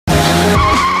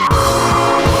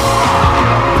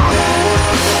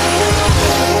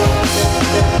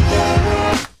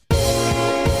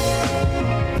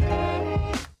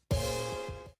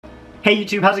Hey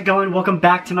YouTube, how's it going? Welcome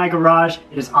back to my garage.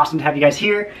 It is awesome to have you guys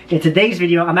here. In today's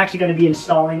video, I'm actually going to be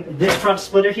installing this front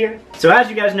splitter here. So as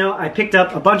you guys know, I picked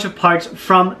up a bunch of parts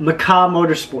from MKAH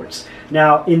Motorsports.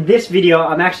 Now in this video,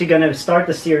 I'm actually going to start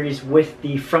the series with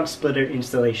the front splitter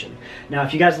installation. Now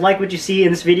if you guys like what you see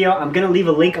in this video, I'm going to leave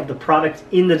a link of the product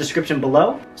in the description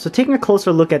below. So taking a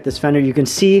closer look at this fender, you can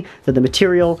see that the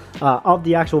material of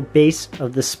the actual base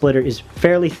of the splitter is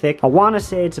fairly thick. I want to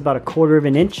say it's about 1/4 of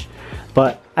an inch.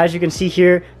 But as you can see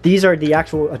here, these are the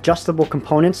actual adjustable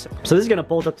components. So this is going to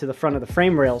bolt up to the front of the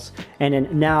frame rails, and then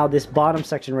now this bottom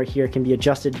section right here can be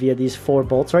adjusted via these 4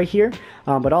 bolts right here,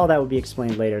 but all that will be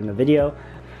explained later in the video.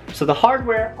 So the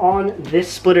hardware on this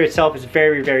splitter itself is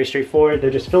very straightforward. They're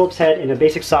just Phillips head and a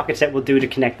basic socket set will do to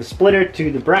connect the splitter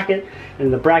to the bracket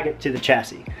and the bracket to the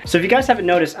chassis. So if you guys haven't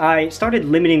noticed, I started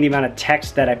limiting the amount of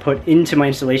text that I put into my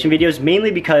installation videos,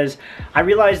 mainly because I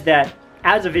realized that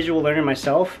as a visual learner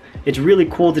myself, it's really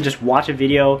cool to just watch a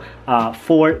video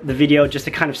for the video, just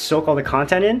to kind of soak all the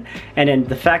content in. And then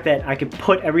the fact that I could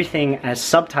put everything as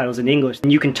subtitles in English,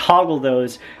 and you can toggle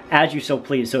those as you so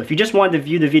please. So if you just wanted to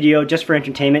view the video just for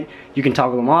entertainment, you can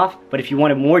toggle them off. But if you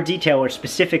wanted more detail or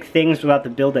specific things about the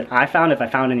build that I found, if I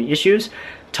found any issues,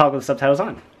 toggle the subtitles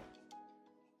on.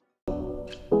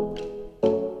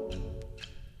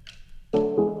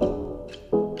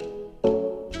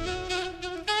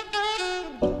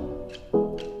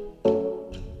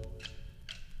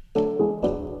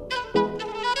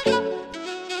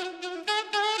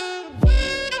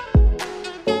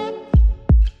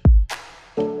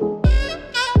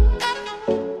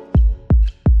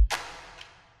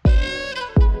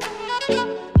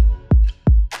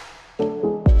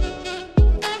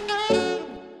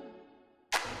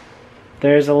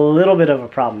 There's a little bit of a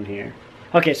problem here.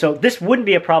 Okay, so this wouldn't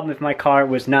be a problem if my car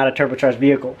was not a turbocharged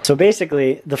vehicle. So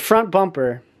basically, the front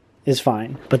bumper is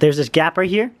fine, but there's this gap right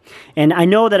here. And I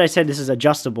know that I said this is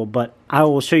adjustable, but I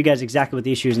will show you guys exactly what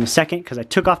the issue is in a second, because I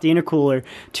took off the intercooler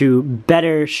to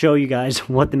better show you guys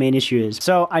what the main issue is.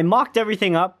 So I mocked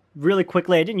everything up really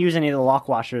quickly. I didn't use any of the lock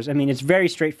washers. I mean, it's very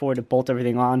straightforward to bolt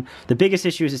everything on. The biggest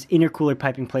issue is this intercooler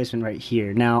piping placement right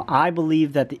here. Now, I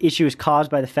believe that the issue is caused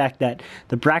by the fact that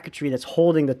the bracketry that's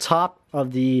holding the top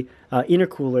of the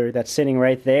intercooler that's sitting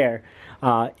right there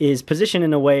is positioned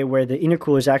in a way where the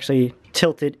intercooler is actually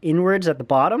tilted inwards at the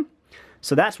bottom.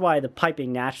 So that's why the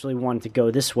piping naturally wanted to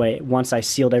go this way once I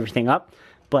sealed everything up.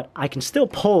 But I can still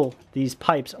pull these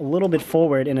pipes a little bit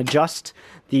forward and adjust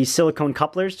the silicone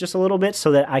couplers just a little bit so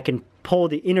that I can pull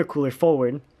the intercooler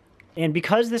forward. And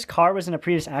because this car was in a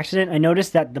previous accident, I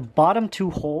noticed that the bottom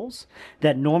 2 holes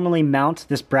that normally mount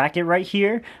this bracket right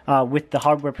here with the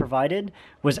hardware provided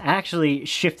was actually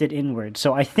shifted inward.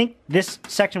 So I think this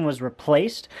section was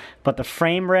replaced, but the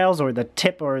frame rails or the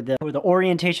tip or the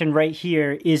orientation right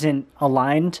here isn't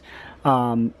aligned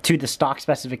to the stock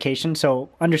specification. So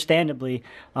understandably,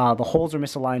 the holes are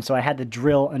misaligned, so I had to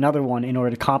drill another one in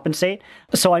order to compensate.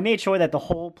 So I made sure that the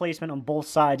hole placement on both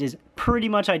sides is pretty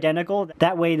much identical.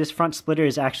 That way this front splitter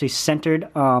is actually centered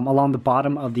along the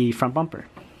bottom of the front bumper.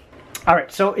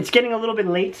 Alright, so it's getting a little bit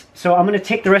late, so I'm going to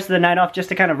take the rest of the night off just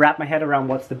to kind of wrap my head around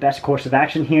what's the best course of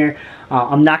action here.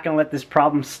 I'm not going to let this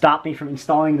problem stop me from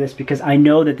installing this, because I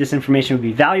know that this information would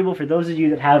be valuable for those of you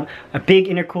that have a big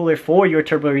intercooler for your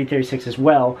turbo E36 as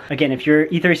well. Again, if your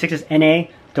E36 is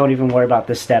NA, don't even worry about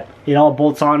this step. It all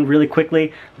bolts on really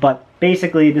quickly, but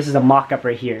basically this is a mock-up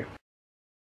right here.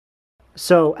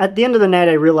 So at the end of the night,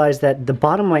 I realized that the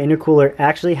bottom of my intercooler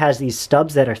actually has these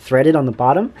stubs that are threaded on the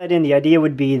bottom. And the idea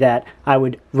would be that I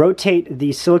would rotate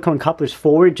the silicone couplers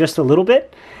forward just a little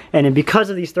bit. And then because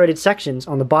of these threaded sections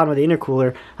on the bottom of the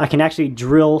intercooler, I can actually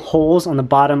drill holes on the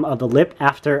bottom of the lip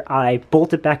after I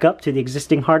bolt it back up to the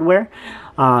existing hardware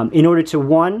in order to,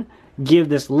 one, give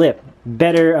this lip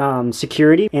better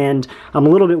security. And I'm a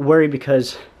little bit worried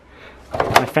because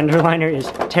my fender liner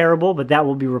is terrible, but that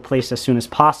will be replaced as soon as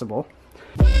possible.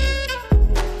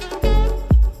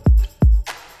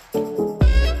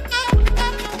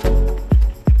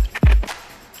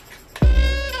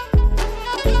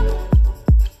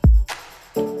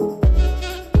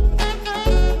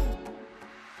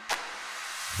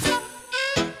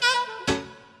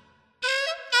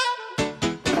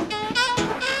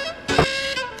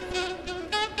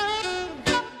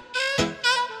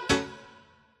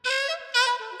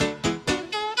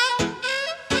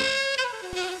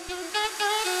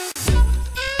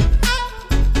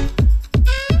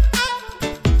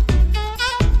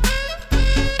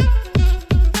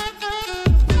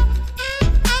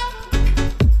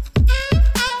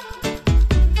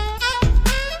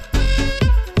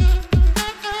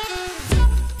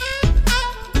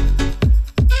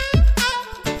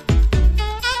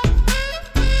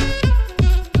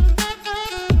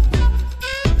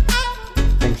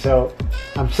 So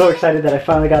I'm so excited that I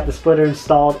finally got the splitter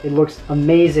installed. It looks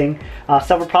amazing.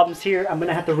 Several problems here. I'm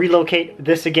gonna have to relocate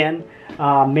this again,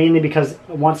 mainly because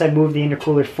once I moved the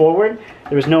intercooler forward,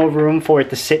 there was no room for it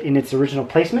to sit in its original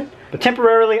placement. But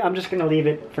temporarily, I'm just gonna leave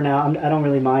it for now. I don't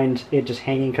really mind it just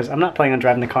hanging because I'm not planning on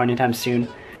driving the car anytime soon.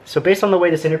 So based on the way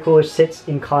this intercooler sits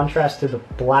in contrast to the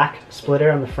black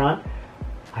splitter on the front,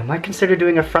 I might consider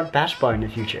doing a front bash bar in the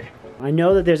future. I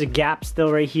know that there's a gap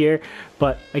still right here,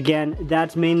 but again,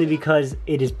 that's mainly because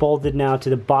it is bolted now to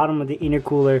the bottom of the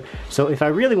intercooler. So if I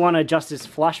really want to adjust this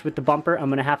flush with the bumper, I'm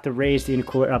gonna have to raise the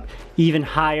intercooler up even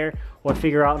higher or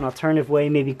figure out an alternative way,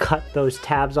 maybe cut those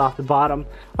tabs off the bottom.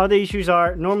 Other issues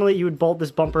are, normally you would bolt this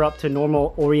bumper up to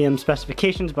normal OEM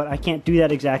specifications, but I can't do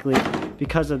that exactly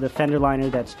because of the fender liner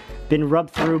that's been rubbed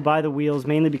through by the wheels,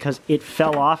 mainly because it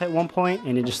fell off at one point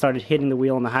and it just started hitting the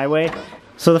wheel on the highway.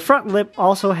 So the front lip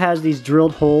also has these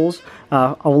drilled holes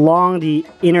along the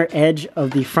inner edge of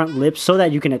the front lip so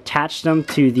that you can attach them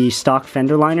to the stock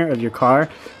fender liner of your car.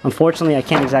 Unfortunately, I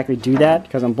can't exactly do that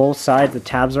because on both sides the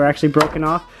tabs are actually broken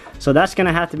off. So that's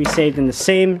gonna have to be saved in the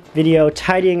same video,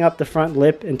 tidying up the front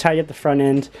lip and tidy up the front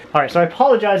end. All right, so I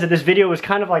apologize that this video was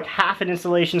kind of like half an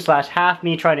installation slash half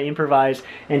me trying to improvise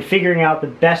and figuring out the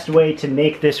best way to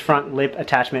make this front lip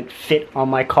attachment fit on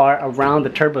my car around the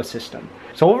turbo system.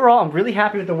 So overall, I'm really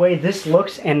happy with the way this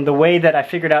looks and the way that I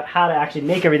figured out how to actually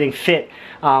make everything fit.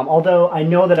 Although I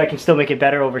know that I can still make it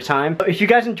better over time. So if you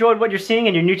guys enjoyed what you're seeing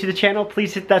and you're new to the channel,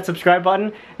 please hit that subscribe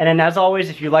button. And then as always,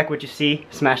 if you like what you see,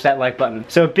 smash that like button.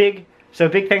 So big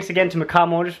thanks again to MKAH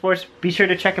Motorsports. Be sure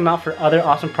to check them out for other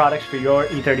awesome products for your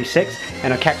E36.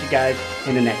 And I'll catch you guys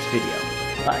in the next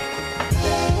video. Bye.